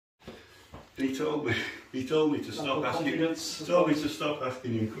He told me to stop asking. Told me to stop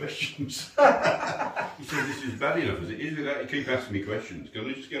asking him questions. He said this is bad enough as it is without you keep asking me questions. Can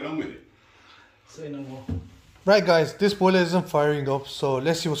I just get on with it? Say no more. Right guys, this boiler isn't firing up, so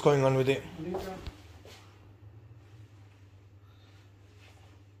let's see what's going on with it.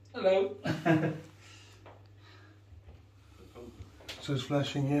 Hello. So it's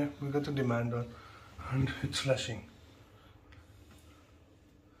flashing here, we got the demand on and it's flashing.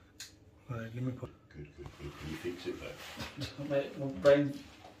 Right, let me put... Good. Can you fix it though? Mate, my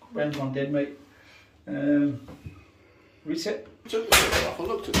brain's gone dead, mate. Reset. I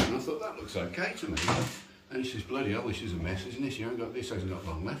looked at it and I thought that looks okay to me. And he says, bloody hell, this is a mess, isn't this? You haven't got this, hasn't got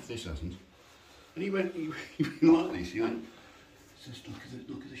long left, this hasn't. And he went like this, he went, just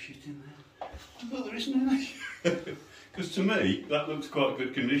look at the shit in there. I thought there isn't any. Because to me, that looks quite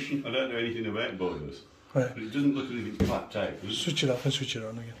good condition. I don't know anything about boilers. Right. But it doesn't look as if it's clapped out. Does it? Switch it off and switch it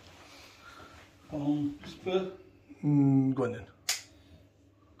on again. Spur. Go on then.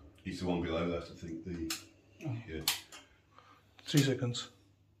 It's the one below that, I think. Yeah. 3 seconds.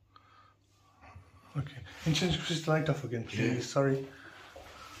 Okay. And change the light off again, please. Yeah. Sorry.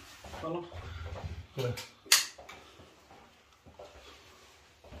 Follow. Go on.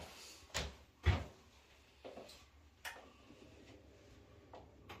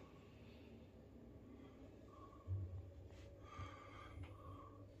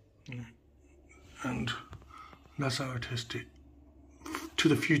 And that's how I test it to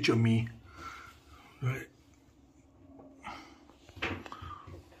the future me, right?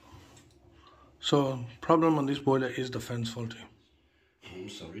 So problem on this boiler is the fan's faulty. I'm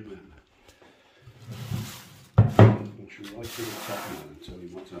sorry about that. I'm sure I should have tapped him and tell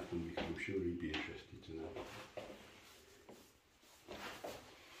him what's happened because I'm sure he'd be interested to know.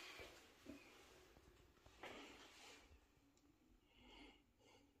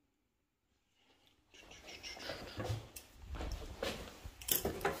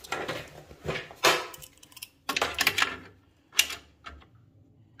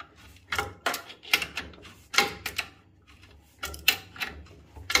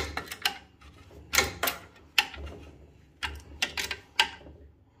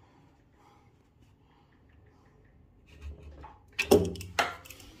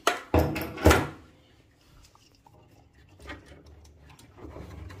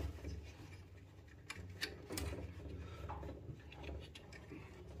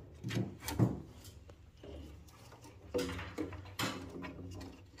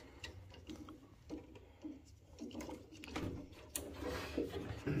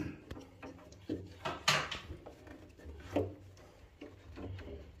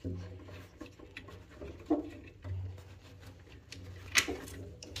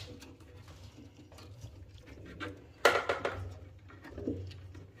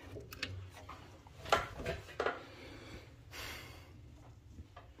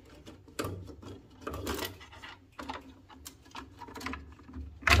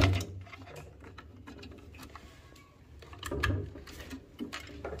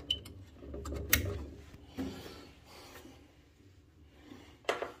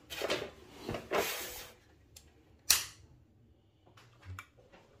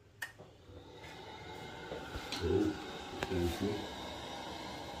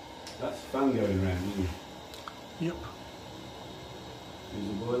 That's the fan going round, isn't it? Yep. Is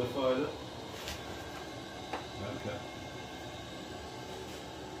the boiler fired up? Okay.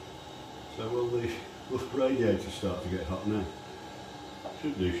 So will the radiator start to get hot now?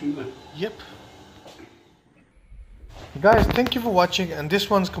 Should do, shouldn't they? Yep. Guys, thank you for watching, and this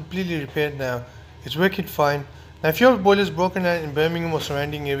one's completely repaired now. It's working fine. Now if your boiler is broken down in Birmingham or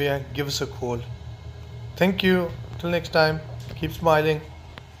surrounding area, give us a call. Thank you. Till next time, keep smiling.